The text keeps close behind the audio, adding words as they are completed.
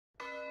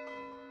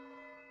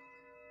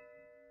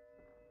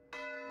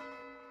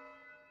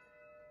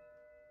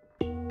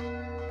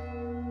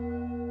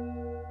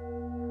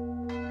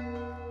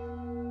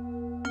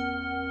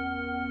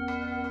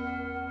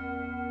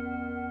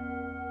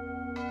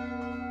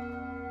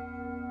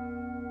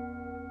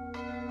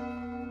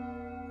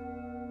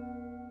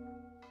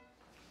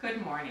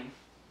Good morning,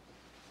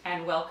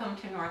 and welcome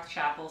to North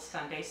Chapel's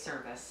Sunday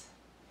service.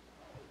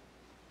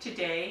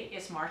 Today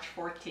is March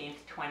 14th,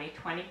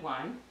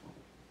 2021,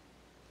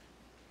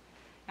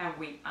 and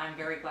I'm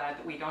very glad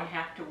that we don't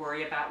have to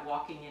worry about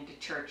walking into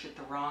church at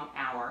the wrong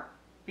hour,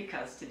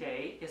 because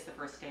today is the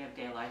first day of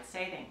daylight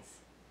savings.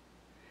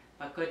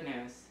 But good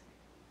news,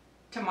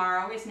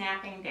 tomorrow is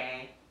napping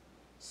day,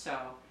 so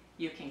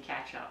you can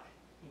catch up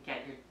and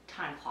get your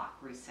time clock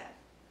reset.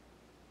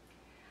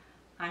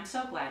 I'm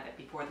so glad that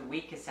before the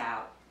week is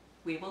out,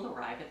 we will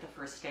arrive at the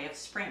first day of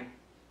spring,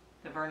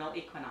 the vernal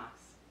equinox.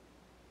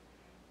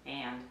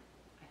 And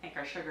I think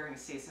our sugaring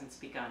season's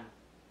begun.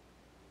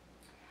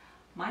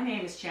 My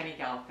name is Jenny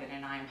Gelfand,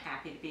 and I'm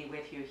happy to be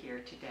with you here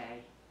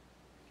today.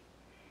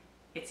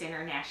 It's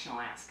International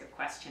Ask a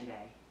Question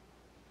Day.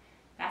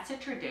 That's a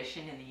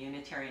tradition in the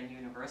Unitarian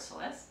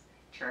Universalist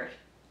Church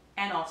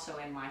and also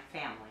in my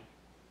family.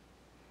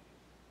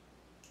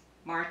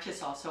 March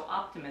is also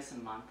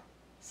Optimism Month,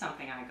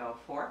 something I go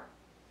for,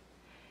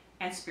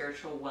 and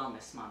Spiritual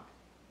Wellness Month,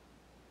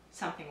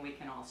 something we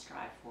can all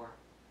strive for.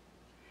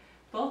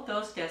 Both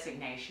those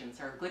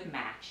designations are a good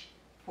match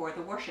for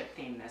the worship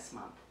theme this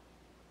month,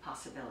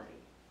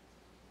 possibility.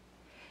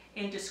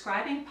 In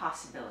describing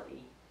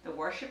possibility, the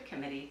worship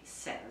committee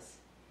says,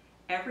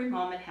 every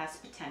moment has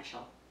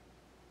potential.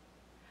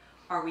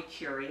 Are we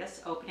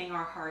curious, opening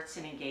our hearts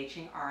and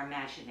engaging our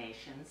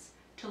imaginations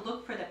to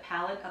look for the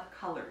palette of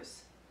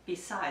colors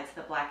besides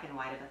the black and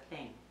white of a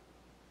thing?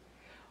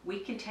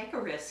 We can take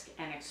a risk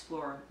and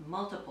explore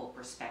multiple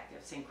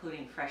perspectives,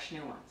 including fresh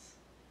new ones.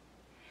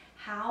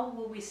 How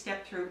will we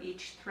step through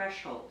each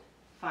threshold,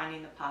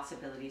 finding the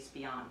possibilities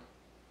beyond?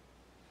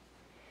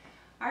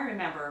 I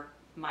remember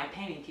my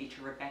painting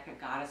teacher, Rebecca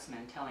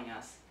Gottesman, telling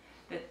us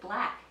that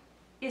black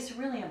is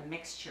really a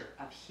mixture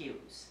of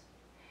hues,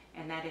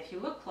 and that if you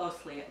look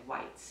closely at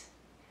whites,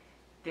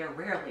 they're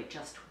rarely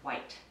just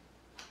white,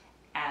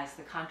 as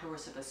the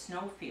contours of a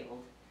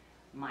snowfield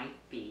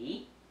might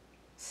be,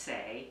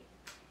 say,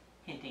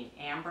 hinting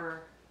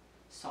amber,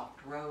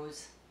 soft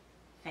rose,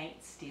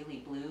 faint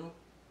steely blue.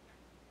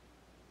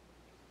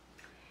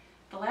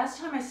 The last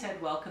time I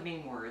said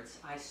welcoming words,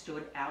 I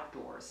stood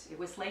outdoors. It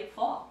was late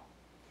fall.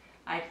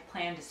 I had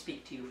planned to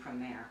speak to you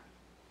from there.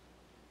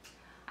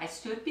 I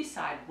stood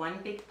beside one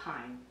big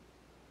pine,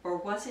 or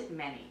was it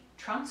many?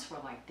 Trunks were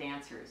like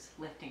dancers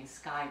lifting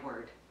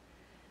skyward.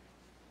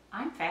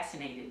 I'm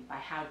fascinated by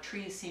how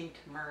trees seem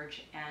to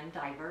merge and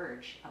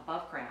diverge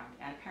above ground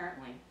and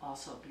apparently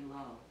also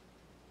below.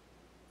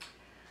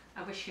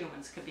 I wish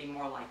humans could be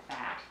more like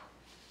that.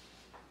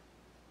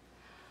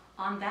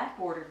 On that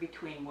border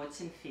between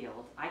woods and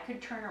field, I could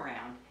turn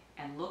around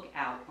and look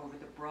out over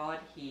the broad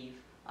heave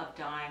of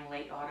dying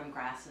late autumn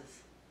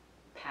grasses,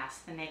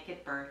 past the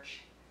naked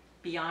birch,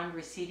 beyond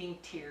receding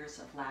tiers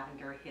of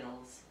lavender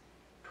hills,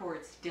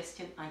 towards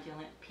distant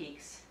undulant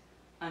peaks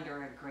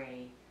under a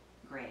gray,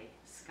 gray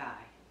sky.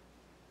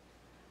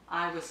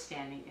 I was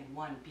standing in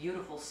one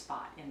beautiful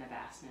spot in the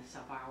vastness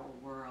of our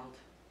world.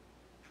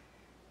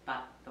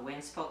 But the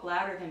wind spoke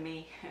louder than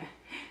me,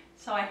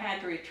 so I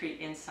had to retreat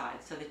inside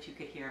so that you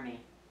could hear me.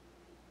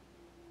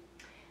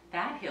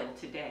 That hill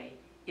today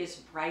is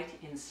bright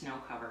in snow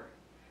cover,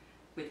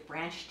 with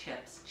branch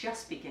tips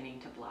just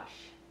beginning to blush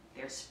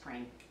their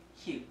spring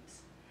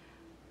hues.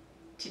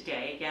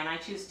 Today, again, I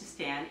choose to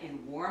stand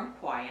in warm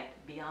quiet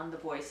beyond the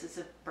voices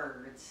of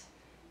birds,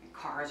 and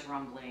cars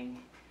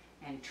rumbling,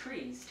 and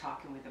trees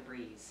talking with a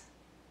breeze.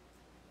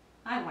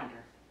 I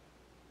wonder,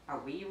 are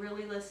we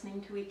really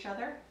listening to each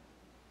other?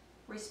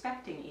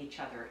 Respecting each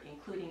other,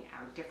 including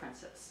our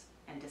differences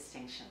and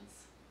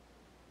distinctions.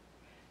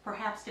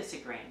 Perhaps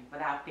disagreeing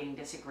without being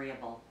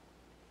disagreeable.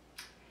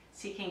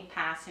 Seeking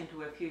paths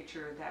into a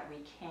future that we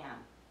can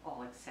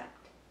all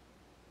accept.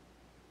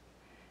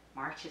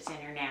 March is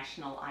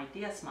International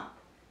Ideas Month.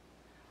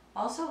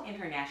 Also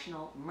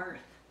International Mirth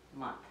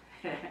Month.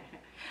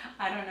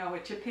 I don't know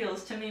which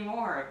appeals to me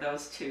more of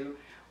those two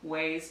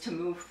ways to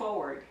move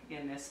forward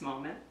in this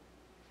moment.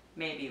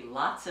 Maybe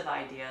lots of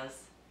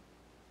ideas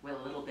with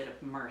a little bit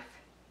of mirth.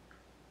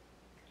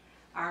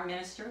 Our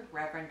minister,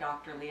 Reverend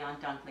Dr. Leon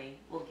Dunkley,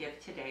 will give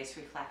today's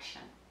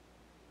reflection.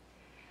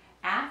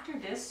 After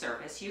this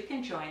service, you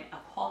can join a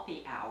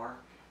coffee hour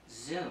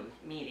Zoom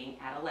meeting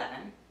at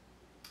 11.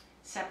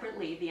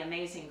 Separately, the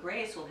Amazing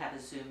Grace will have a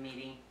Zoom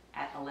meeting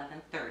at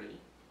 11:30.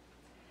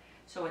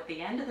 So at the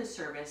end of the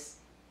service,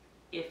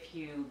 if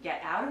you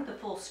get out of the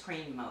full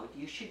screen mode,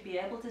 you should be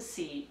able to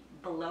see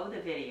below the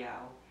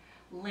video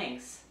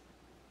links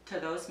to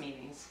those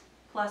meetings,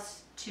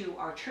 plus to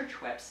our church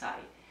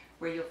website,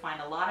 where you'll find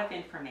a lot of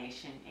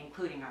information,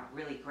 including our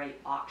really great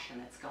auction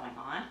that's going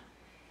on,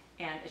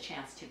 and a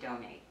chance to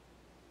donate.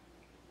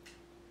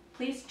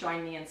 Please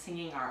join me in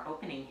singing our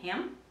opening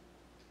hymn,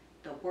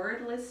 "The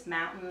Wordless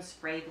Mountains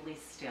Bravely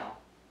Still."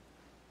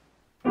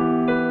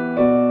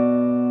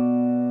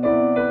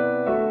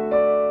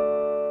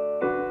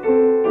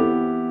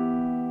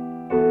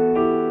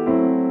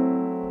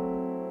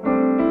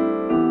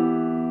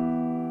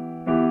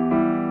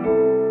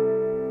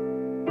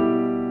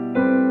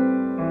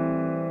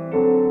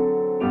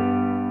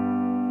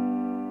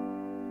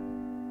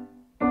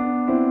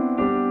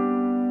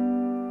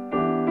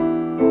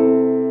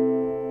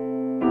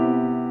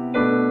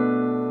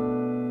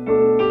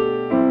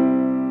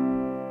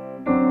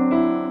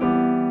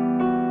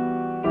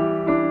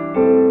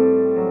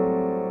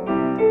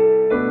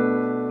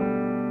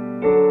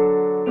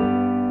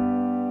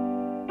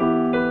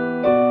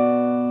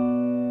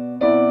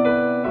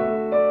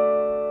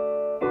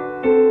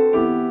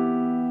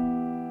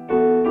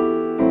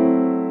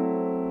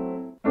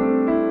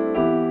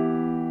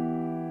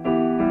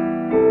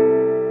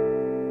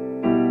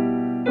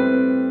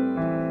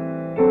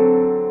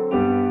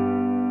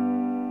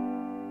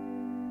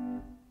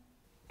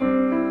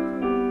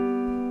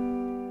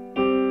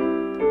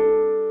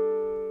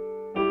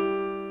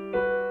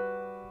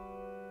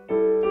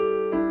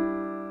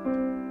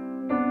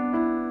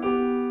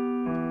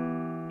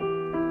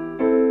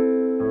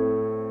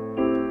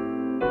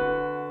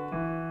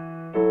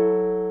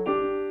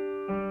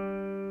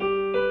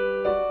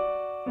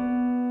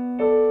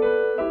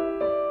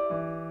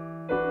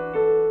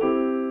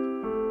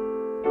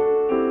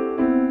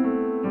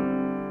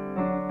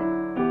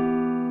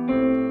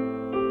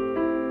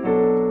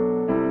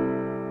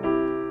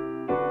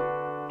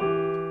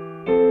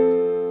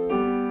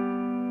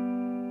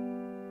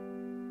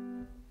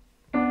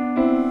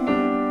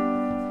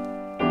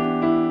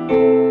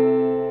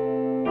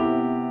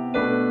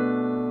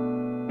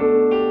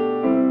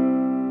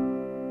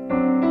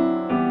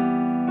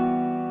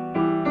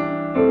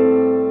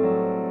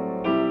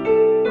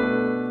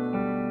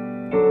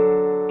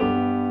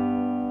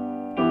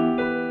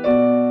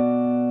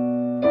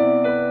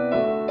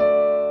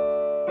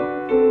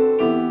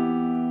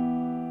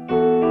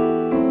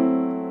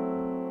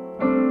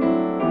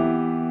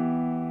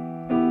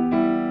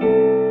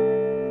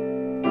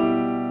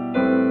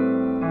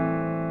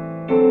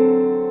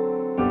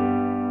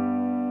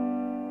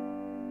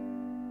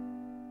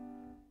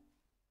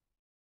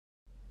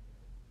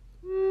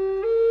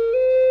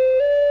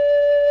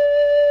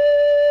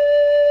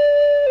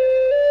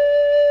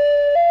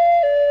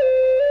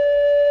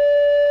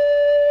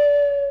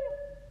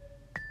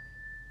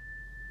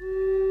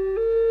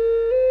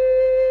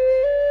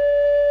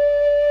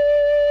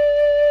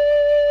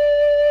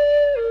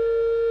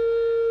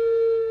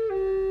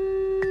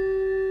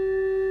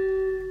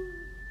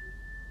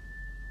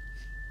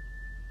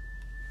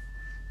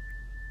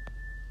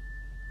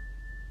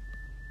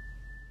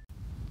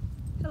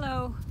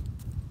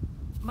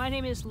 My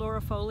name is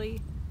Laura Foley,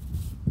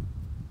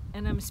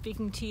 and I'm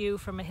speaking to you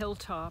from a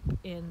hilltop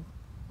in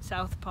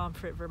South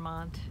Pomfret,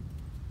 Vermont.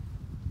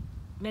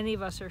 Many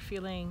of us are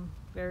feeling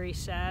very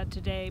sad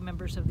today,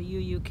 members of the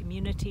UU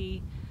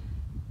community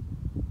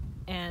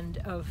and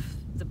of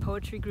the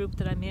poetry group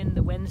that I'm in,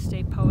 the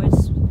Wednesday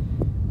Poets,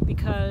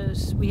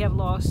 because we have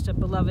lost a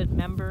beloved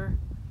member,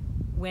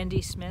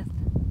 Wendy Smith.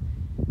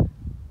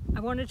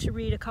 I wanted to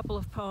read a couple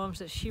of poems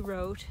that she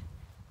wrote,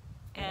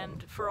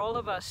 and for all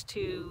of us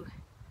to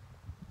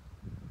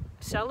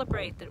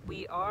celebrate that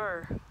we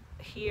are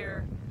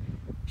here.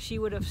 She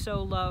would have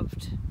so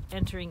loved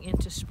entering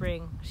into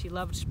spring. She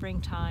loved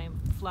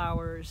springtime,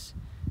 flowers,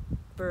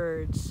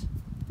 birds.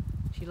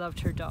 She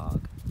loved her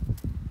dog.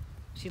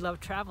 She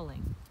loved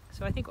traveling.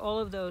 So I think all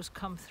of those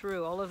come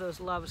through, all of those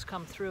loves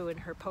come through in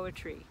her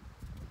poetry.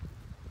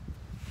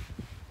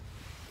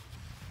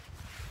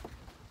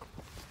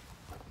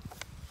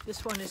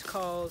 This one is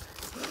called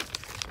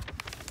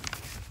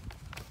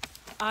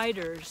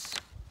Eiders.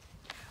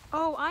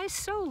 Oh, I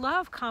so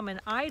love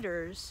common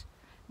eiders.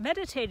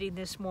 Meditating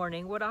this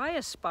morning, what I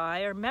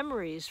espy are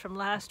memories from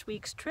last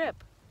week's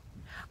trip.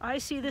 I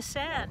see the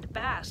sand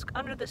bask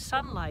under the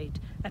sunlight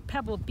at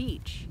Pebble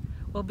Beach,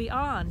 while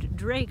beyond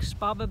drakes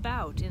bob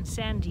about in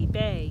Sandy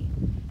Bay.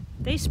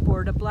 They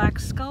sport a black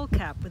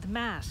skullcap with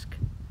mask.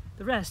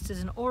 The rest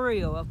is an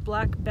Oreo of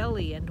black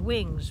belly and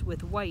wings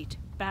with white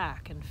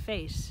back and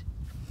face.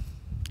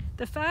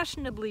 The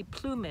fashionably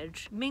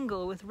plumage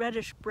mingle with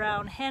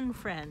reddish-brown hen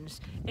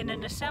friends in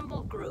an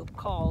assembled group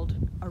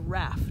called a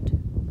raft.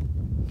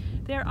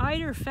 Their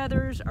eider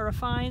feathers are a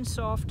fine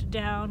soft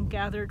down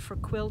gathered for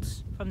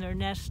quilts from their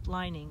nest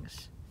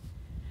linings.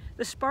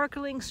 The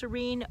sparkling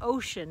serene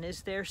ocean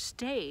is their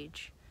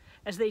stage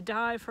as they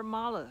dive for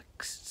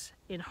mollusks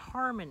in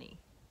harmony.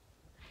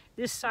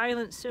 This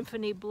silent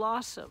symphony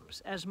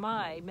blossoms as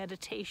my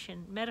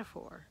meditation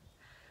metaphor,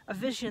 a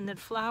vision that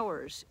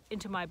flowers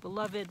into my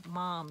beloved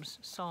mom's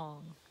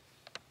song.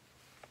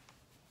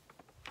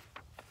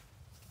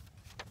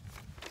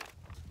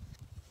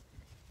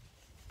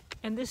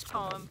 And this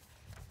poem,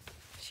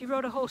 she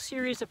wrote a whole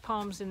series of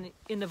poems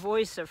in the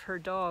voice of her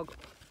dog,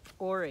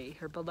 Ori,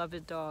 her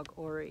beloved dog,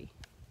 Ori.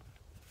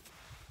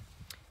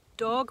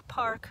 Dog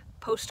Park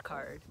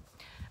Postcard.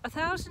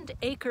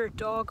 1,000-acre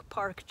dog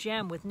park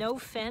gem with no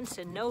fence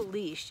and no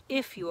leash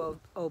if you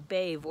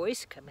obey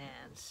voice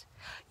commands.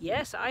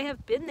 Yes, I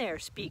have been there,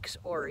 speaks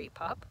Ori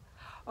Pup.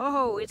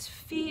 Oh, it's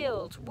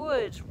fields,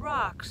 woods,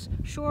 rocks,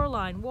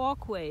 shoreline,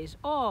 walkways,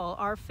 all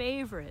our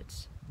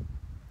favorites.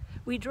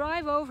 We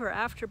drive over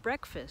after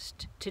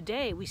breakfast.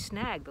 Today we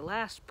snag the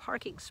last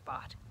parking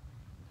spot.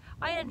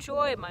 I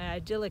enjoy my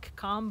idyllic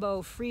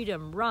combo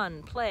freedom,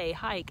 run, play,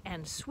 hike,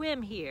 and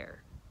swim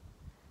here.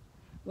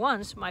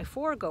 Once my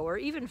foregoer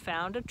even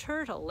found a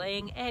turtle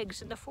laying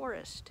eggs in the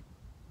forest.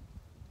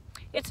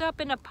 It's up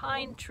in a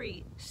pine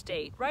tree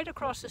state right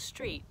across the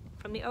street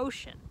from the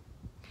ocean.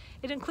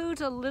 It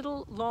includes a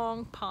little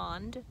long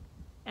pond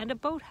and a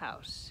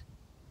boathouse.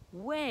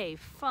 Way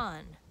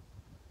fun.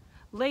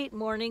 Late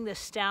morning, the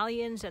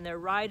stallions and their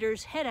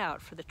riders head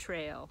out for the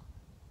trail.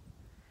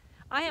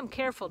 I am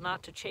careful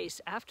not to chase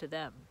after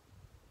them.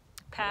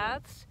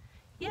 Paths?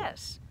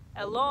 Yes,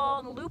 a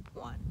long loop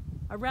one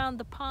around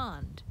the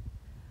pond.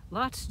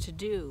 Lots to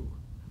do.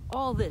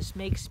 All this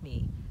makes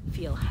me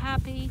feel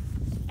happy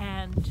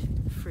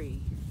and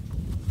free.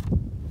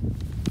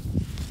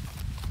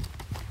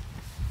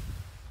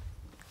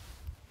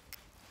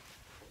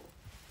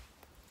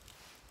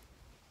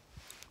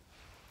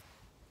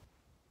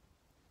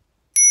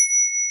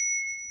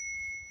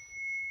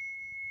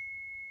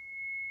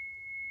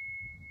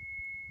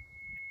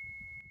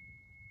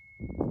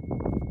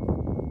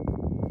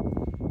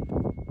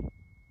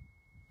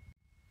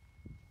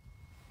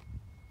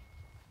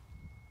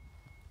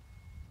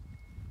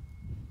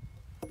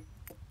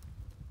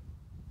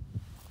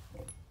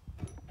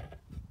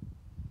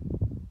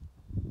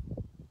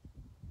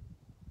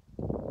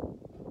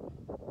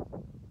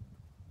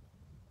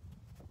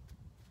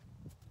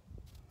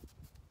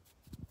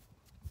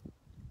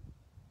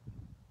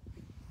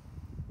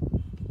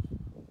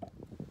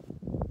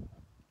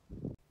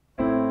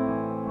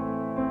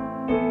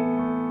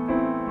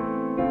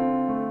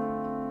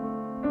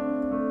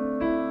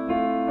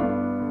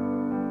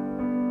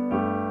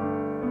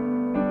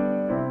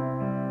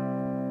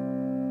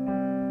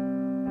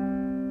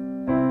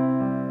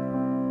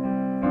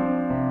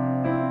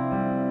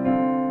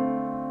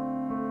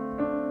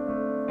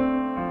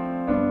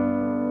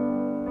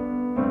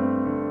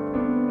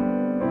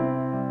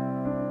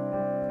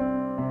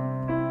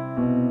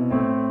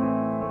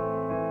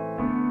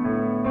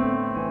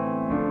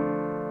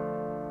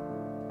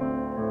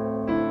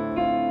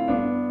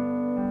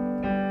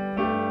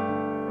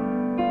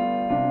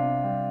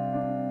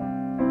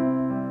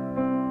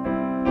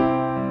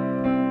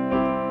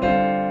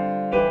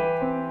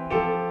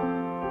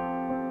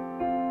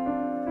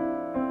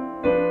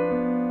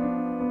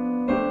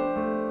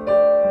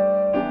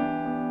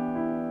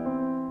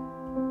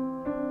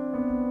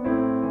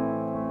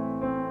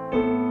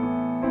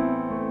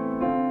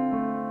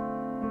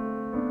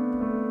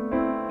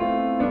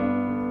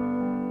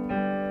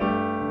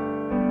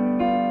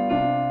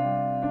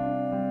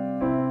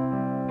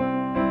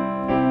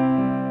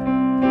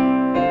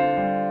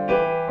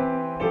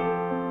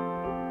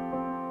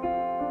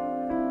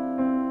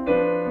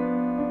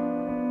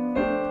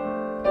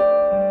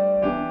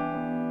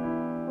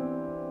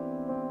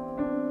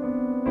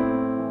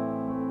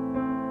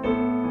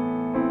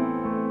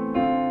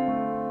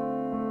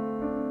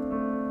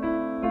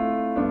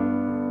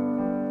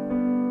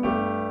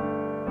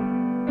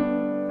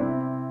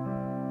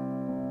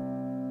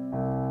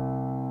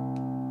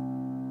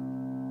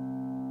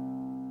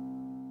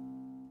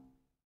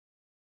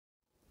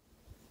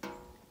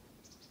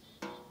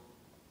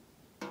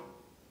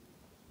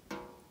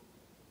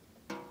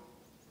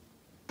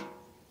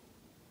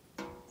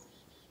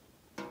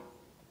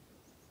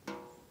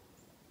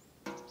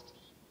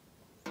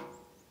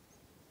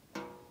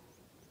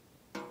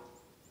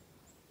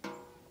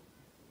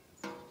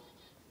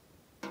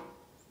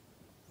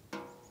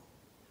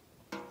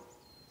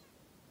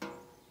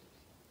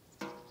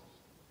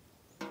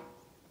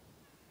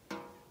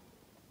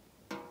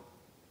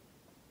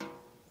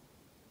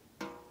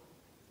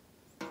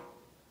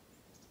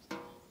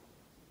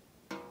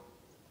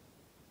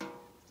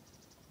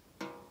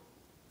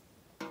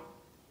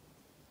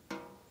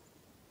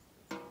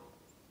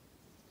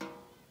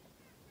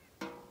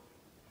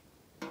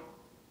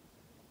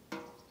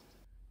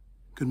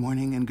 Good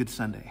morning and good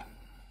Sunday.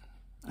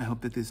 I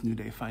hope that this new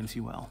day finds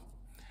you well.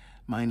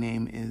 My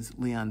name is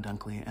Leon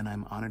Dunkley, and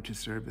I'm honored to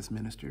serve as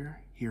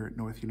minister here at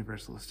North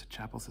Universalist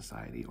Chapel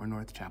Society, or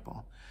North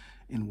Chapel,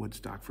 in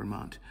Woodstock,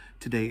 Vermont.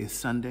 Today is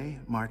Sunday,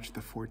 March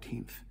the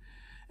 14th,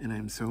 and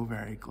I'm so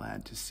very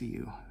glad to see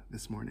you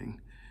this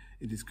morning.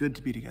 It is good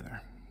to be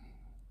together.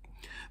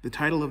 The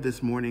title of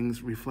this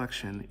morning's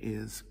reflection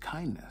is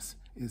Kindness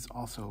is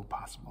Also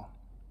Possible.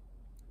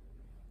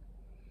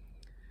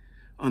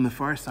 On the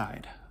far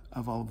side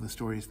of all of the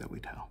stories that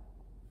we tell,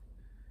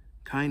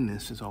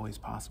 kindness is always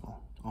possible,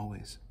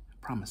 always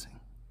promising.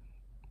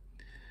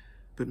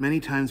 But many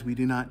times we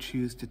do not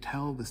choose to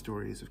tell the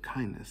stories of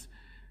kindness.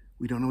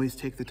 We don't always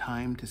take the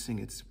time to sing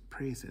its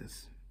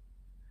praises.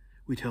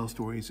 We tell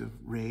stories of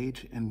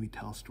rage and we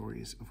tell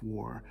stories of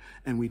war,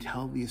 and we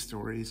tell these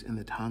stories in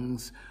the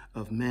tongues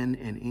of men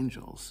and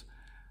angels.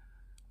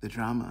 The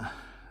drama,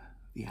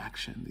 the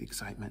action, the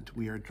excitement,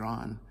 we are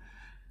drawn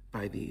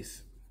by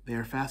these. They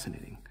are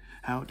fascinating.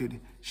 How did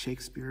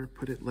Shakespeare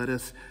put it? Let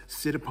us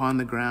sit upon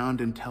the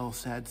ground and tell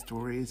sad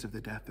stories of the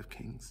death of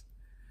kings.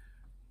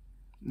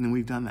 And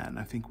we've done that, and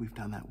I think we've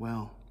done that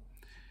well.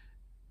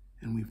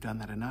 And we've done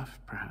that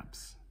enough,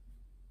 perhaps.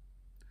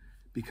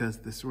 Because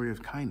the story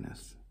of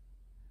kindness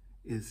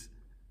is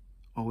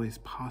always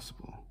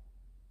possible.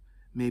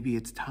 Maybe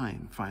it's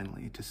time,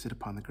 finally, to sit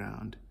upon the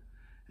ground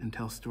and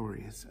tell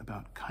stories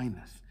about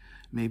kindness.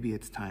 Maybe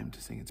it's time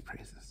to sing its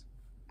praises.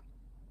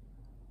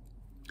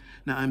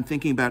 Now, I'm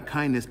thinking about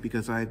kindness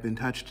because I've been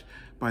touched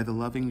by the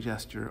loving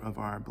gesture of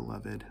our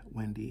beloved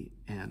Wendy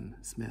Ann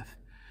Smith.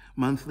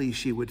 Monthly,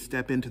 she would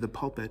step into the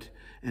pulpit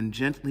and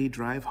gently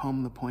drive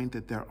home the point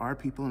that there are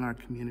people in our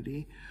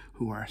community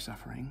who are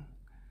suffering,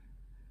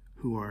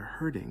 who are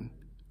hurting,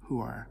 who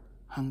are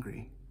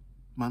hungry.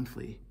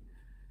 Monthly,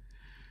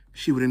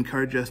 she would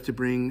encourage us to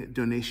bring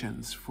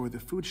donations for the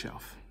food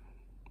shelf.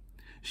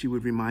 She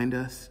would remind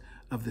us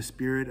of the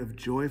spirit of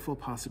joyful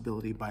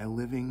possibility by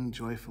living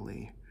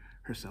joyfully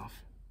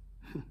herself,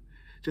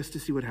 just to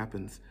see what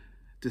happens,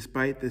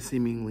 despite the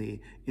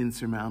seemingly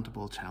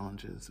insurmountable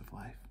challenges of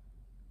life.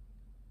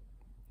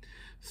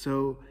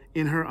 So,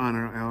 in her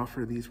honor, I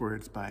offer these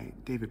words by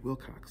David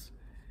Wilcox.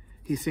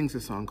 He sings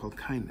a song called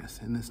Kindness,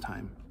 and this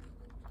time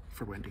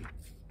for Wendy.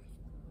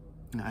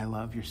 I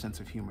love your sense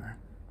of humor.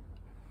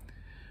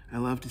 I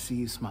love to see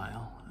you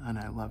smile, and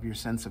I love your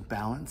sense of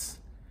balance,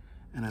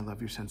 and I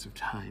love your sense of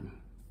time.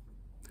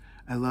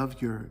 I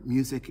love your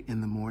music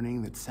in the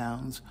morning that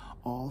sounds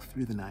all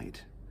through the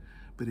night,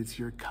 but it's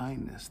your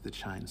kindness that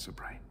shines so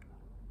bright.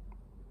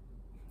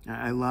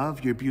 I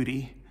love your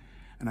beauty,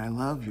 and I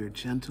love your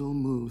gentle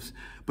moves,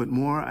 but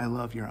more, I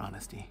love your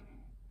honesty.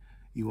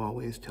 You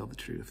always tell the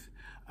truth.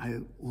 I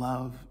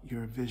love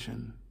your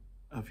vision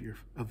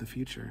of the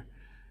future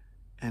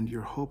and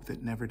your hope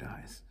that never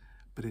dies,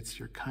 but it's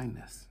your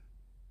kindness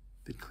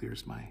that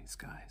clears my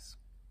skies.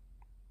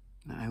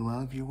 I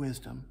love your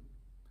wisdom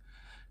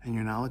and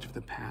your knowledge of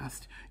the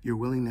past, your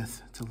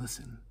willingness to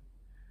listen,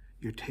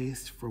 your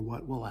taste for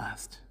what will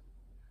last.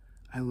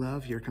 I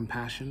love your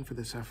compassion for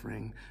the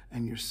suffering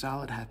and your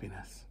solid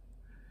happiness,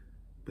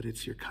 but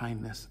it's your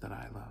kindness that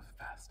I love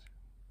best.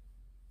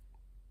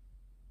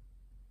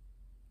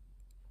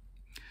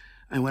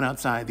 I went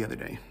outside the other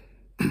day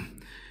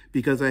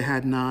because I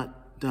had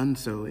not done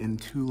so in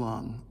too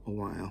long a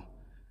while.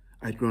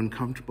 I'd grown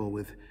comfortable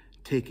with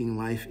taking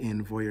life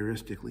in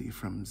voyeuristically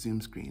from Zoom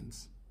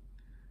screens,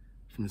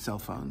 from cell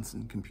phones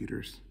and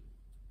computers,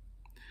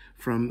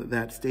 from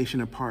that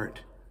station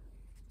apart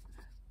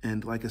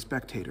and like a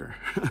spectator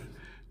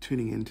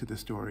tuning into the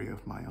story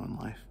of my own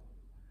life.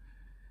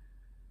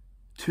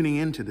 Tuning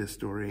into this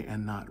story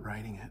and not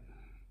writing it.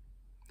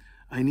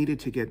 I needed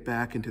to get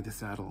back into the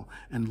saddle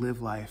and live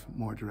life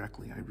more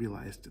directly. I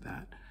realized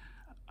that.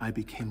 I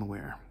became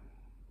aware.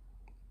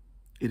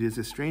 It is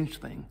a strange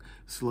thing,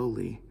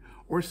 slowly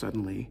or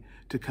suddenly,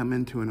 to come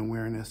into an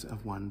awareness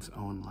of one's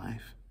own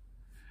life,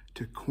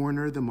 to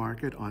corner the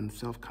market on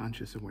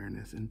self-conscious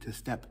awareness and to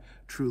step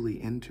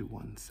truly into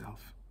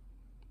oneself.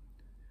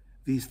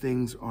 These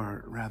things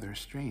are rather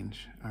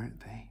strange,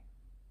 aren't they?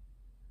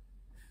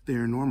 They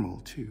are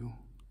normal, too.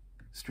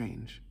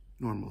 Strange,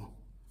 normal,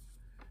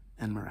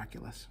 and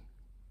miraculous.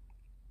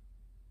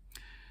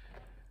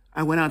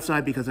 I went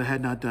outside because I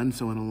had not done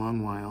so in a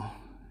long while,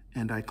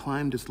 and I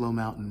climbed a slow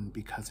mountain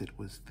because it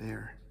was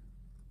there.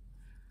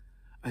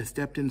 I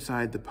stepped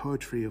inside the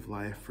poetry of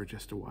life for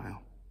just a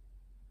while,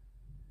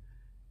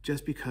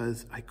 just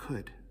because I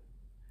could,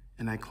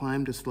 and I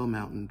climbed a slow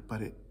mountain,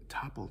 but it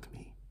toppled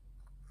me.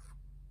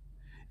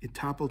 It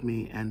toppled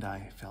me, and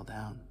I fell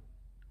down.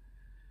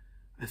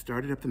 I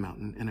started up the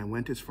mountain, and I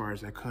went as far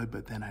as I could,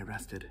 but then I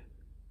rested,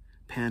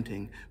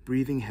 panting,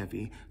 breathing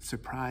heavy,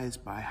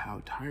 surprised by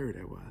how tired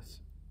I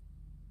was.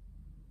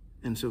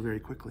 And so very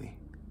quickly.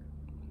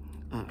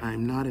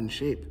 I'm not in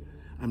shape.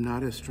 I'm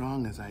not as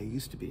strong as I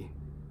used to be.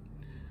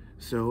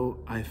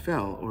 So I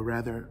fell, or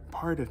rather,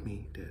 part of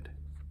me did.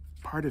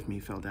 Part of me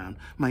fell down.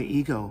 My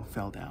ego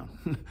fell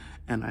down,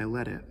 and I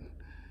let it.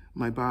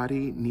 My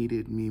body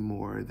needed me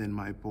more than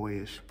my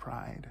boyish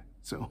pride,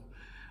 so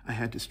I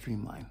had to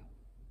streamline.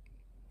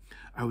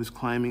 I was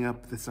climbing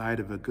up the side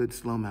of a good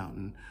slow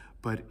mountain,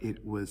 but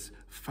it was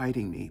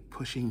fighting me,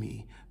 pushing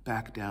me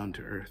back down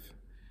to earth.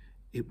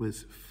 It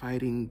was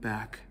fighting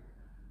back.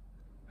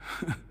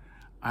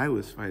 I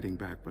was fighting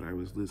back, but I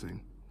was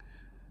losing.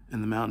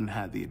 And the mountain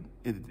had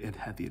it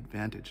had the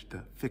advantage.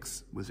 The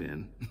fix was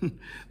in.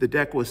 The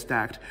deck was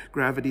stacked.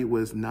 Gravity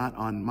was not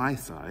on my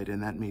side,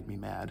 and that made me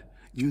mad.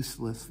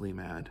 Uselessly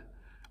mad,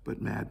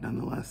 but mad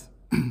nonetheless.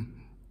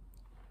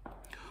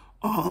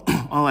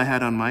 All I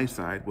had on my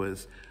side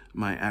was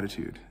my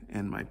attitude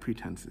and my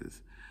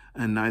pretenses,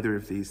 and neither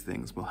of these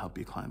things will help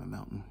you climb a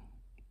mountain.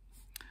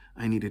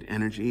 I needed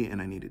energy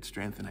and I needed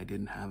strength, and I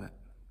didn't have it.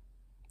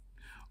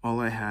 All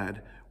I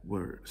had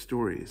were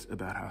stories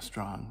about how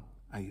strong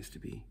I used to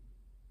be.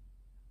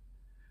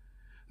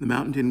 The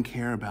mountain didn't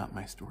care about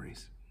my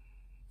stories.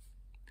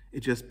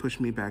 It just pushed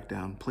me back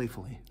down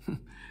playfully,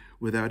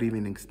 without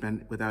even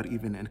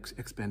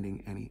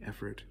expending any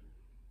effort.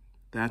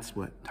 That's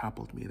what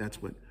toppled me.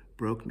 That's what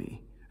broke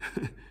me.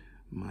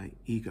 My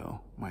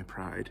ego, my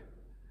pride,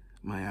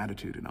 my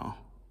attitude and all.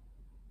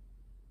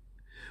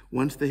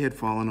 Once they had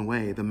fallen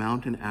away, the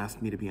mountain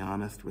asked me to be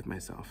honest with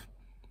myself.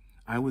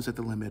 I was at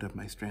the limit of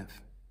my strength.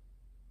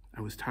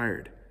 I was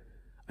tired.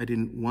 I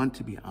didn't want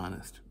to be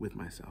honest with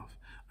myself.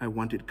 I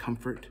wanted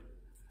comfort.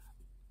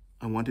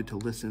 I wanted to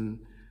listen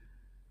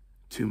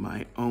to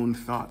my own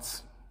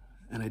thoughts,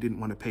 and I didn't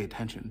want to pay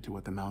attention to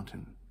what the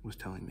mountain was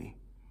telling me.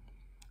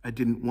 I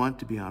didn't want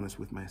to be honest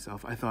with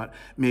myself. I thought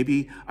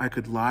maybe I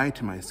could lie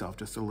to myself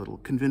just a little,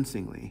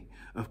 convincingly,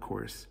 of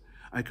course.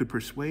 I could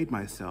persuade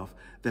myself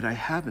that I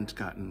haven't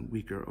gotten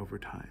weaker over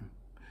time,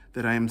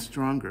 that I am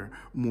stronger,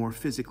 more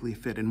physically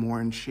fit, and more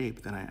in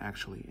shape than I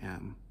actually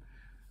am.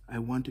 I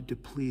wanted to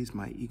please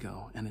my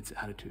ego and its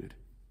attitude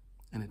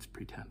and its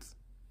pretense.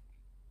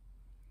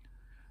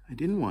 I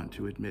didn't want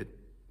to admit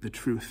the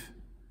truth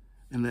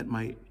and let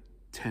my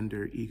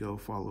tender ego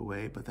fall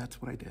away, but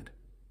that's what I did.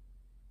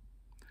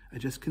 I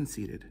just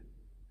conceded.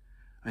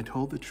 I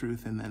told the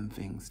truth, and then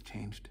things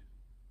changed.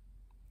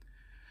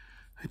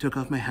 I took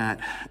off my hat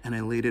and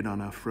I laid it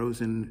on a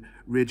frozen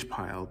ridge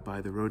pile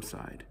by the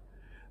roadside,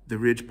 the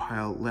ridge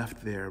pile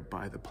left there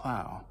by the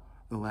plow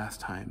the last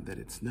time that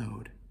it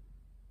snowed.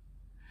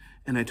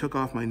 And I took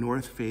off my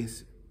North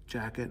Face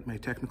jacket, my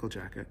technical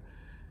jacket,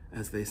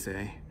 as they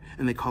say,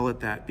 and they call it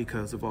that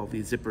because of all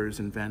these zippers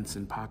and vents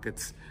and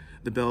pockets,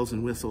 the bells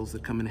and whistles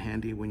that come in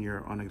handy when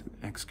you're on an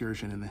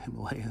excursion in the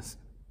Himalayas.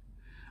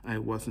 I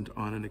wasn't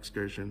on an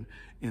excursion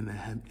in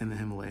the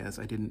Himalayas.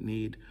 I didn't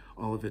need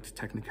all of its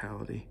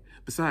technicality.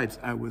 Besides,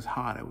 I was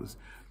hot. I was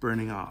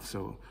burning off,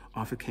 so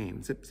off it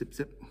came, zip, zip,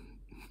 zip.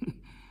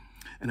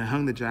 And I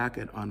hung the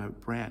jacket on a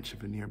branch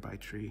of a nearby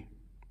tree,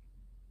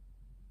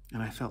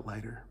 and I felt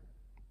lighter.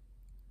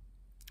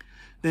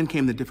 Then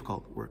came the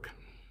difficult work.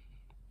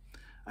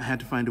 I had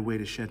to find a way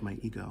to shed my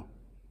ego.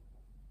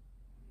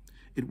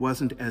 It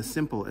wasn't as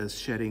simple as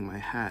shedding my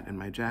hat and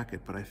my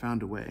jacket, but I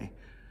found a way.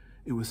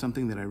 It was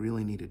something that I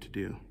really needed to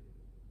do.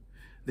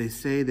 They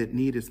say that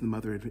need is the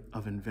mother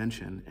of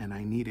invention, and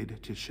I needed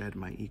to shed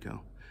my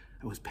ego.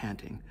 I was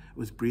panting. I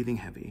was breathing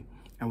heavy.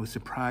 I was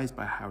surprised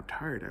by how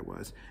tired I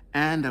was,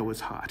 and I was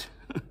hot.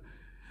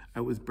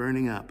 I was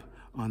burning up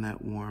on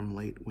that warm,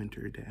 late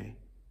winter day.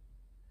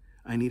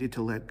 I needed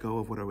to let go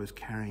of what I was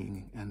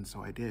carrying, and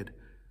so I did.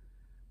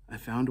 I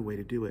found a way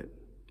to do it.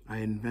 I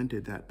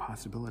invented that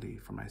possibility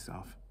for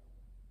myself.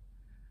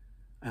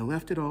 I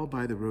left it all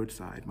by the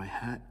roadside, my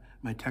hat,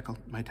 my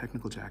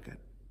technical jacket,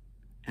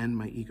 and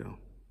my ego.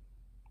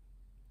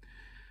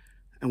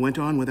 I went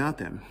on without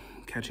them,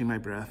 catching my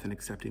breath and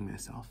accepting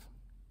myself.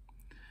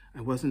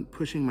 I wasn't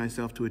pushing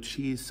myself to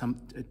achieve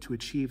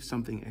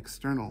something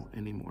external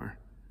anymore.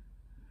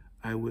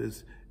 I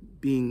was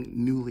being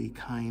newly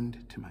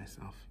kind to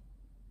myself.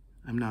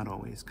 I'm not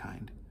always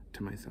kind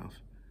to myself.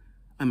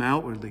 I'm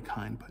outwardly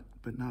kind,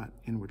 but not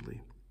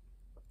inwardly.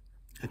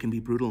 I can be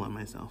brutal on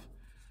myself.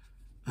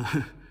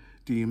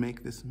 Do you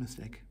make this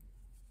mistake?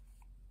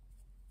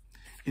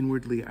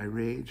 Inwardly, I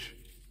rage,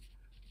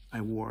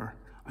 I war,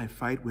 I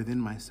fight within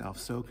myself,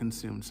 so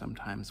consumed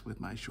sometimes with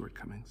my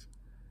shortcomings.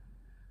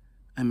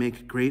 I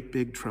make great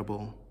big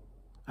trouble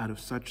out of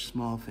such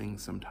small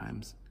things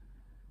sometimes,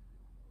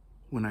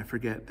 when I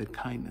forget that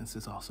kindness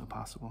is also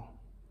possible.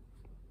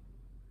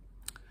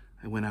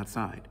 I went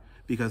outside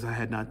because I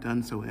had not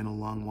done so in a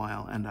long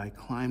while, and I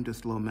climbed a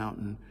slow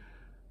mountain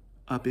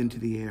up into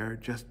the air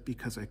just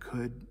because I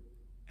could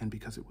and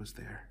because it was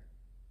there.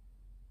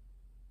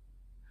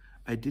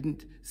 I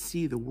didn't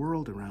see the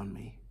world around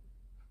me.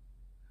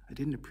 I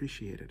didn't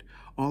appreciate it.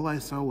 All I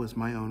saw was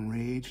my own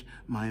rage,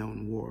 my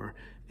own war,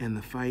 and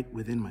the fight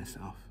within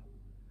myself.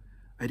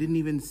 I didn't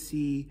even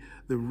see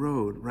the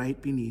road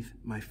right beneath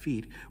my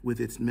feet with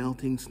its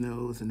melting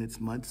snows and its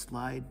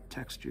mudslide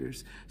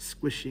textures,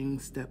 squishing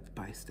step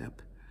by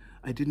step.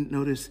 I didn't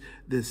notice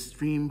the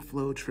stream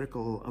flow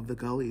trickle of the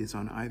gullies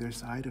on either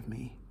side of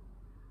me,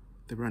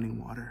 the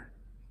running water.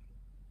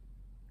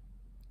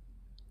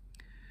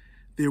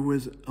 There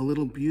was a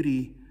little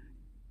beauty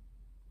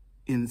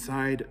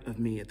inside of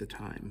me at the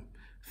time,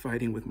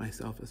 fighting with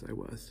myself as I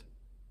was.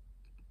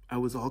 I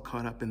was all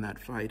caught up in that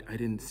fight. I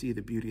didn't see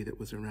the beauty that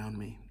was around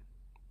me.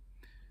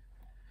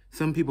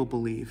 Some people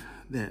believe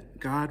that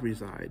God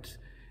resides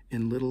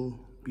in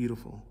little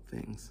beautiful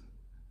things.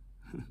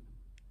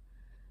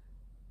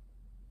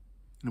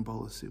 In a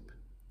bowl of soup,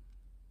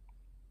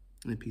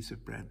 and a piece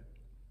of bread,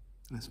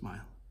 and a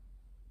smile.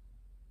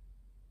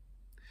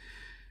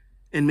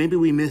 And maybe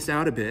we miss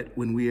out a bit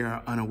when we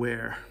are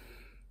unaware.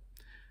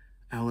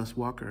 Alice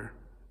Walker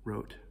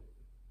wrote,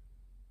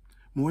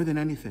 "More than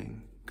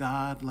anything,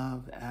 God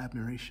love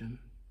admiration.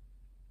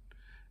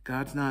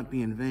 God's not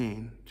being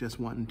vain, just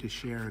wanting to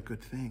share a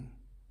good thing.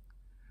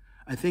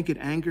 I think it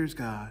angers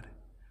God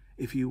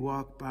if you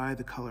walk by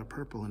the color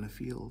purple in a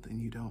field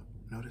and you don't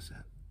notice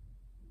it."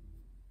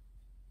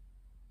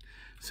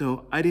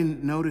 So I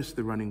didn't notice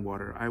the running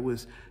water. I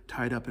was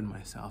tied up in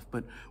myself.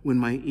 But when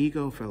my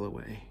ego fell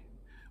away,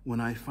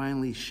 when I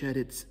finally shed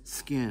its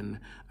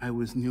skin, I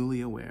was newly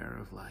aware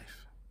of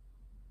life.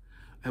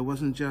 It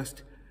wasn't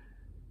just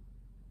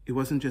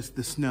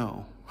the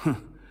snow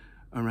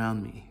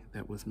around me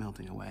that was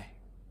melting away.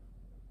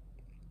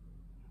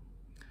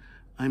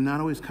 I'm not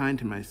always kind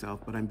to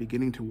myself, but I'm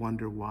beginning to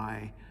wonder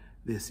why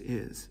this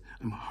is.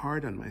 I'm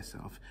hard on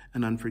myself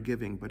and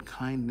unforgiving, but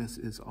kindness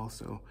is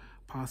also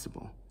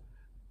possible.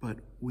 But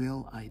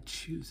will I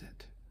choose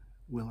it?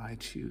 Will I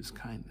choose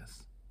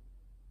kindness?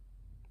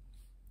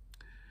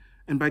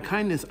 And by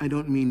kindness, I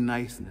don't mean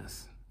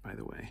niceness, by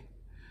the way.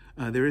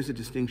 There is a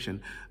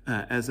distinction.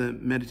 As a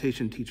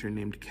meditation teacher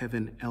named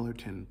Kevin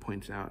Ellerton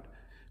points out,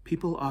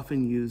 people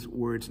often use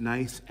words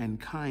nice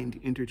and kind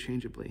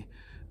interchangeably,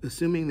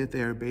 assuming that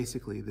they are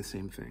basically the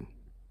same thing.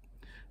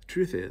 The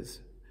truth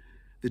is,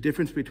 the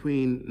difference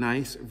between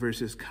nice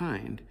versus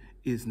kind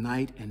is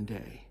night and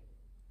day.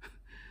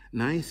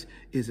 Nice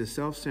is a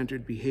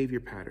self-centered behavior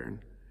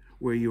pattern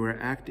where you are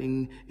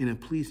acting in a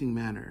pleasing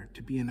manner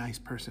to be a nice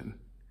person,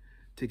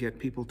 to get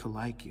people to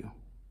like you.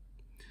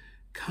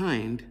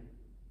 Kind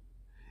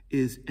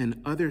is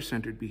an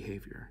other-centered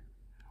behavior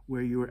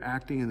where you are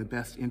acting in the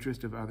best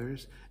interest of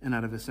others and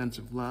out of a sense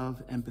of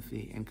love,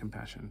 empathy, and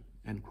compassion,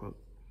 end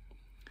quote.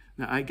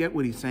 Now, I get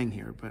what he's saying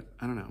here, but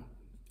I don't know.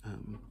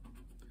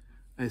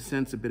 I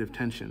sense a bit of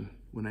tension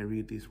when I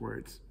read these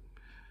words.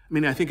 I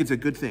mean, I think it's a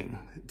good thing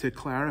to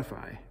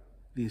clarify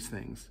these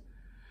things.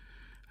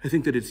 I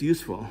think that it's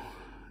useful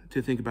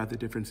to think about the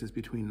differences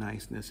between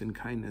niceness and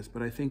kindness,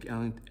 but I think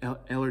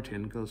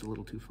Ellerton goes a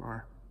little too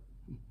far.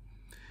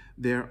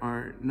 There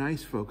are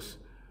nice folks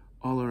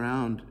all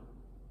around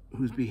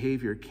whose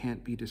behavior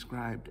can't be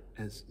described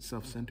as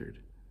self-centered.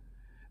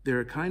 There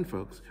are kind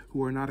folks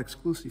who are not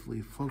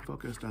exclusively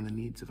focused on the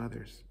needs of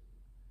others.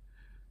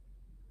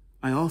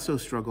 I also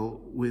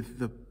struggle with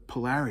the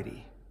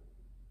polarity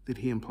that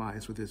he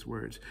implies with his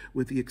words,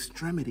 with the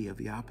extremity of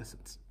the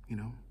opposites,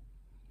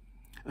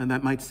 And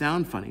that might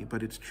sound funny,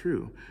 but it's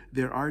true.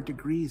 There are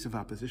degrees of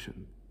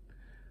opposition.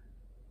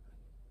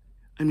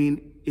 I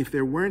mean, if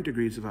there weren't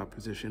degrees of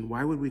opposition,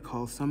 why would we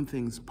call some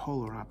things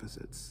polar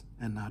opposites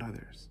and not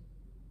others?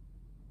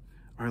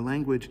 Our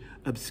language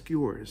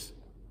obscures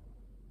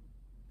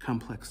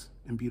complex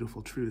and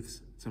beautiful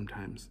truths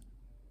sometimes.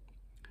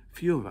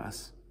 Few of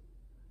us,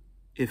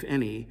 if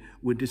any,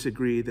 would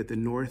disagree that the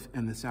North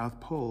and the South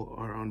Pole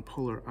are on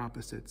polar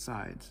opposite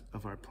sides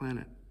of our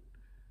planet.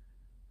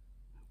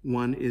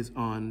 One is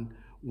on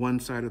one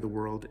side of the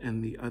world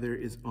and the other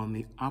is on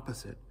the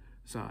opposite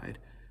side.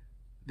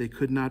 They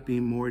could not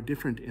be more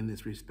different in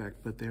this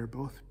respect, but they're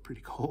both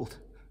pretty cold.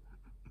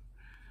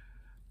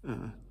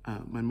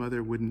 My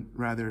mother wouldn't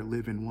rather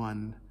live in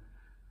one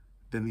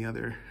than the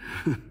other,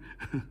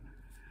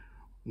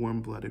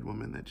 warm-blooded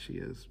woman that she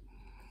is.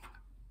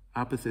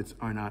 Opposites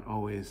are not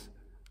always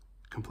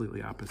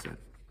completely opposite.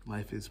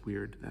 Life is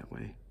weird that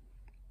way.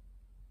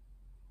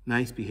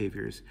 Nice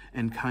behaviors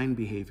and kind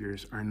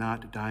behaviors are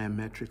not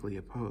diametrically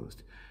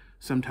opposed.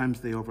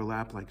 Sometimes they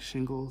overlap like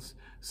shingles,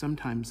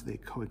 sometimes they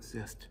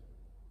coexist.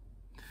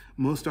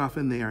 Most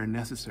often they are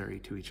necessary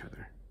to each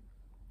other.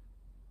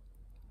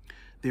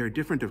 They are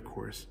different, of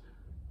course,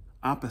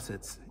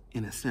 opposites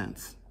in a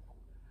sense,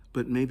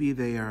 but maybe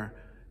they are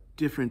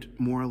different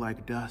more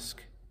like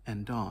dusk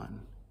and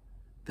dawn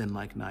than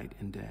like night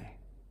and day.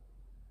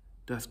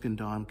 Dusk and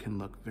dawn can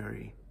look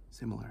very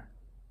similar.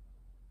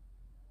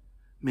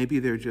 Maybe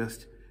they're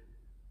just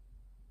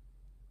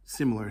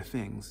similar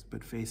things,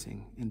 but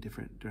facing in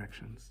different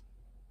directions.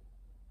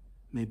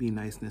 Maybe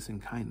niceness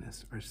and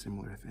kindness are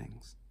similar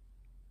things.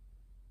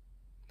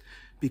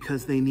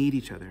 Because they need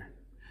each other.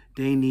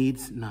 Day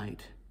needs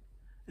night,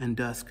 and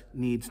dusk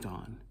needs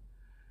dawn.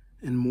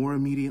 And more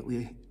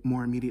immediately,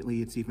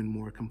 it's even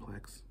more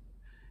complex.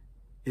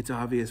 It's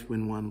obvious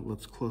when one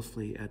looks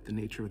closely at the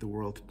nature of the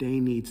world. Day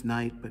needs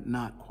night, but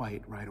not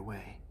quite right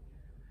away.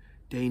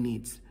 Day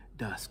needs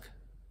dusk,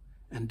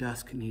 and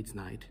dusk needs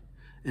night,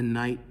 and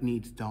night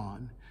needs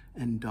dawn,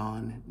 and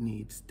dawn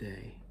needs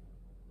day.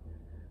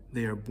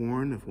 They are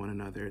born of one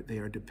another, they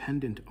are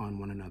dependent on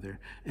one another,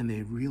 and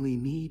they really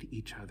need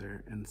each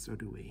other, and so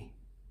do we.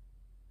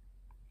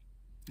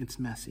 It's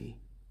messy.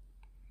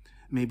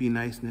 Maybe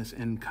niceness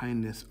and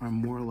kindness are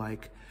more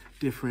like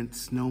different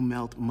snow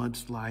melt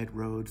mudslide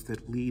roads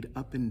that lead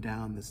up and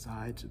down the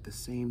sides of the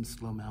same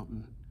slow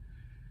mountain.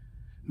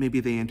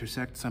 Maybe they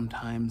intersect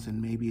sometimes and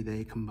maybe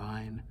they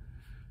combine.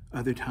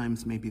 Other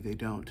times maybe they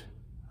don't.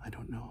 I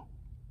don't know.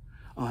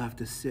 I'll have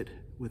to sit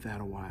with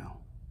that a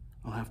while.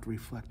 I'll have to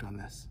reflect on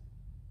this.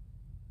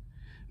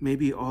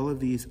 Maybe all of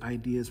these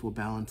ideas will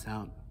balance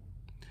out.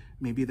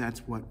 Maybe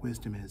that's what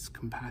wisdom is,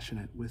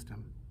 compassionate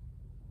wisdom.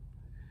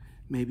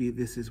 Maybe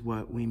this is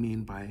what we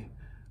mean by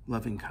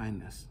loving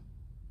kindness,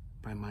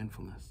 by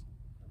mindfulness.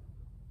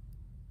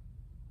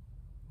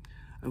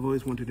 I've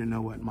always wanted to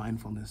know what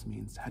mindfulness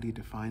means. How do you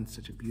define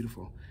such a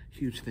beautiful,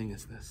 huge thing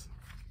as this?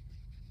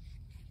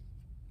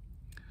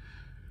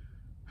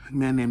 A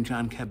man named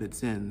Jon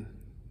Kabat-Zinn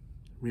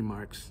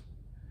remarks,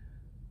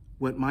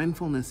 "What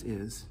mindfulness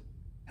is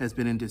has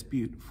been in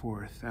dispute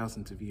for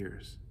thousands of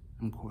years."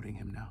 I'm quoting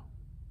him now.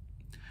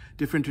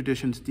 Different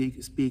traditions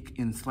speak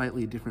in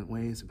slightly different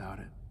ways about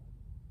it.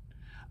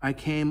 I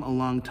came a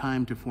long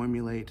time to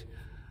formulate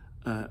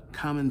a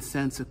common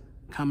sense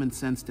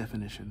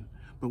definition,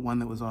 but one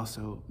that was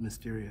also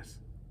mysterious.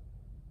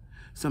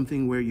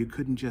 Something where you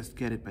couldn't just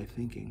get it by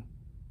thinking.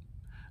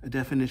 A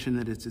definition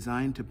that is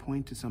designed to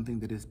point to something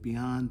that is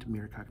beyond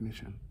mere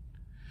cognition.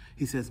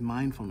 He says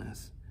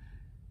mindfulness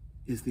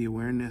is the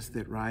awareness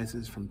that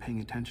rises from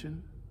paying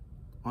attention,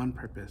 on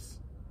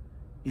purpose,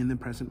 in the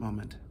present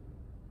moment,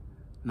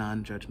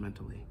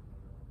 non-judgmentally.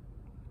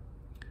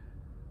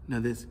 Now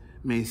this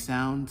may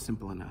sound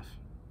simple enough,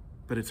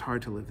 but it's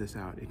hard to live this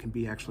out. It can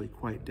be actually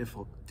quite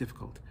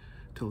difficult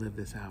to live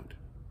this out.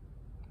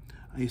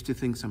 I used to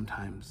think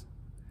sometimes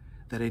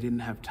that I didn't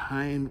have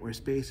time or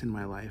space in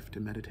my life to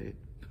meditate.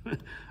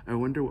 I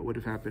wonder what would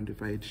have happened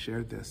if I had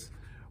shared this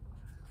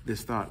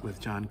thought with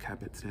Jon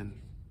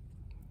Kabat-Zinn.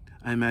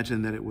 I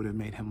imagine that it would have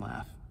made him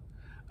laugh.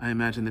 I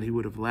imagine that he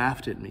would have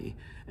laughed at me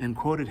and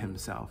quoted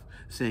himself,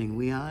 saying,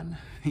 "Leon,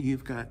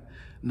 you've got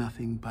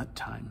nothing but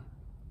time."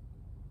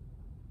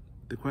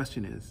 The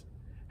question is,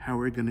 how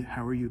are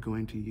you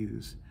going to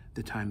use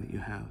the time that you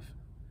have?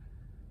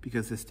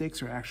 Because the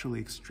stakes are actually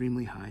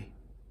extremely high.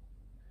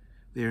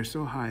 They are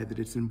so high that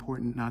it's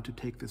important not to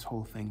take this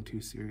whole thing too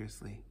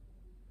seriously.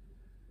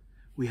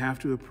 We have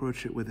to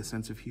approach it with a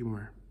sense of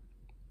humor.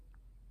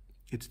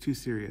 It's too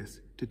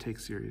serious to take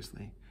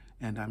seriously,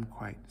 and I'm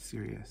quite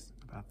serious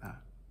about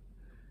that.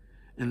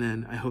 And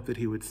then I hope that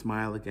he would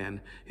smile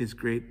again, his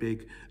great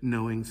big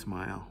knowing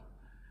smile,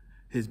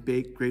 his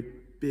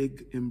great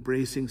big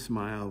embracing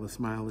smile, a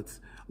smile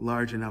that's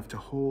large enough to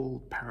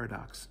hold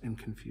paradox and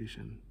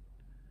confusion,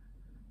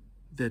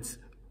 that's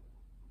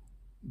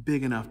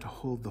big enough to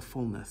hold the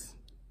fullness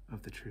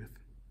of the truth.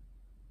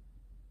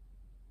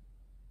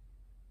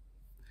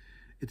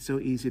 It's so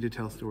easy to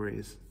tell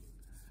stories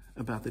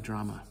about the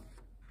drama,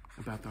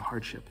 about the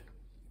hardship,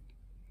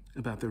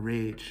 about the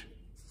rage,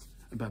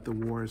 about the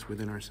wars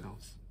within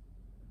ourselves.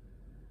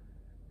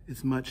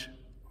 It's much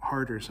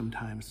harder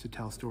sometimes to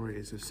tell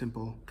stories of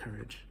simple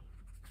courage,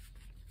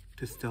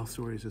 to tell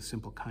stories of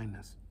simple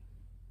kindness.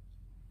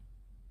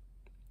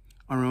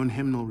 Our own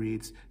hymnal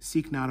reads,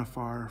 "Seek not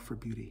afar for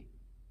beauty.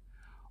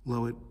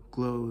 Lo, it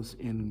glows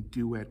in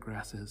dew-wet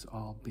grasses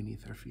all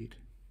beneath our feet."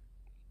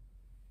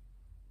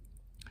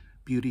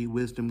 Beauty,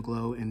 wisdom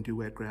glow in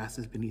dew-wet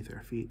grasses beneath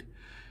our feet,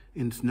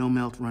 in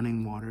snow-melt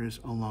running waters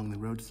along the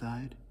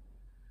roadside,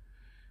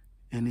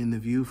 and in the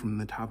view from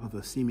the top of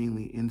a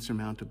seemingly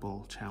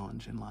insurmountable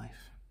challenge in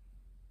life.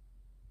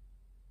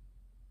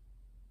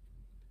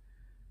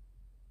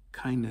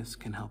 Kindness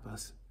can help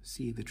us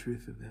see the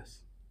truth of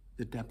this,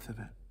 the depth of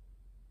it.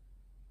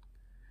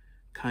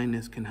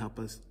 Kindness can help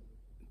us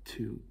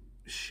to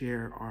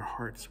share our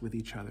hearts with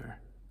each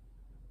other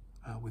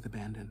with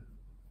abandon.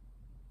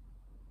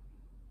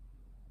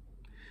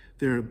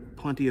 There are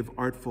plenty of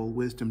artful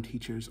wisdom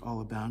teachers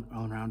all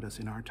around us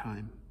in our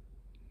time.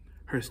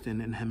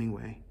 Hurston and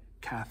Hemingway,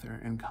 Cather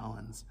and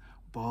Collins,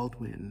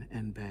 Baldwin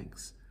and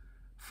Banks,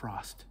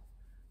 Frost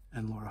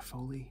and Laura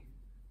Foley,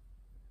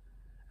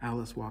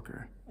 Alice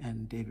Walker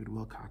and David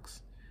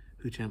Wilcox,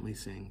 who gently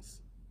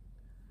sings,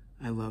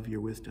 "I love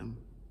your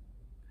wisdom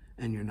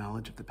and your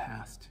knowledge of the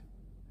past,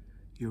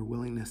 your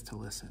willingness to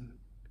listen,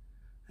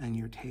 and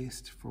your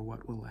taste for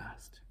what will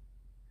last.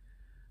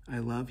 I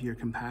love your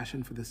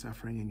compassion for the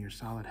suffering and your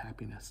solid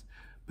happiness,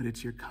 but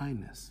it's your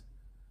kindness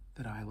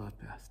that I love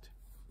best."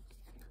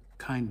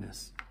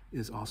 Kindness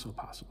is also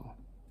possible.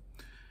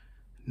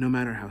 No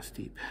matter how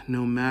steep,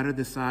 no matter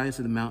the size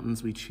of the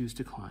mountains we choose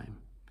to climb,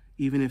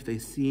 even if they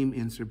seem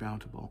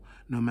insurmountable,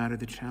 no matter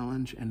the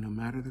challenge and no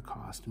matter the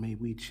cost, may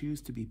we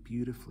choose to be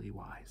beautifully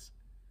wise.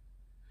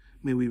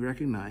 May we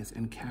recognize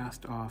and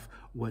cast off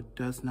what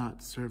does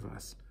not serve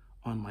us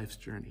on life's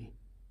journey: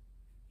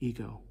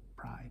 ego,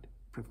 pride,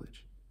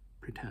 privilege,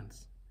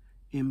 pretense,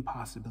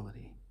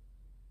 impossibility.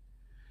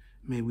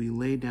 May we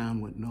lay down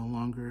what no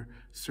longer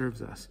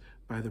serves us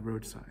by the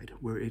roadside,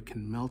 where it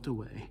can melt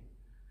away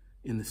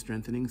in the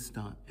strengthening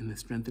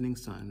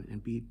sun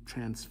and be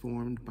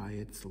transformed by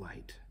its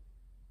light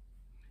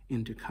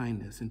into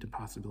kindness, into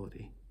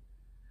possibility,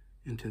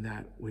 into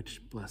that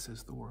which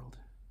blesses the world.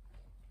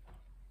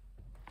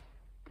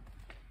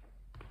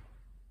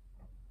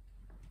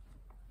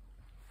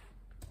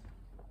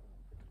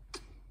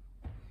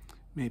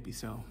 May it be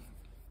so.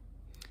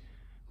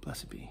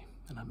 Blessed be,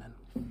 and amen.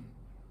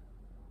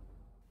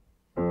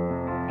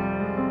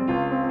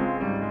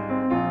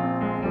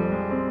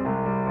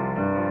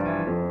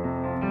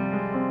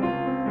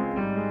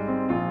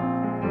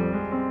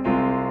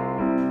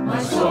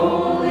 My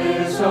soul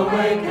is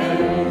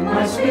awakened,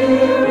 my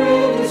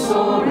spirit is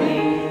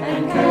soaring,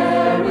 and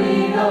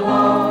carried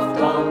aloft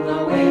on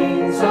the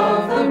wings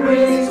of the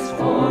breeze.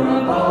 For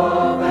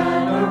above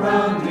and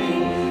around me,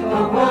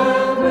 the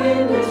wild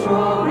wind is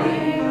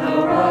roaring,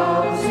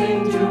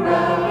 arousing to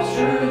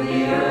rapture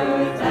the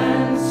earth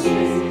and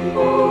sea.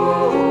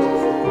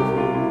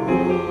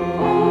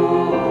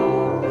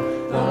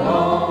 The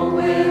long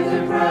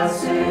withered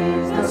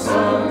grasses, the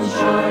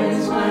sunshine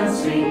is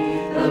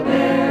glancing, the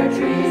bare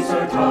trees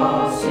are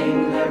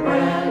tossing their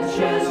branches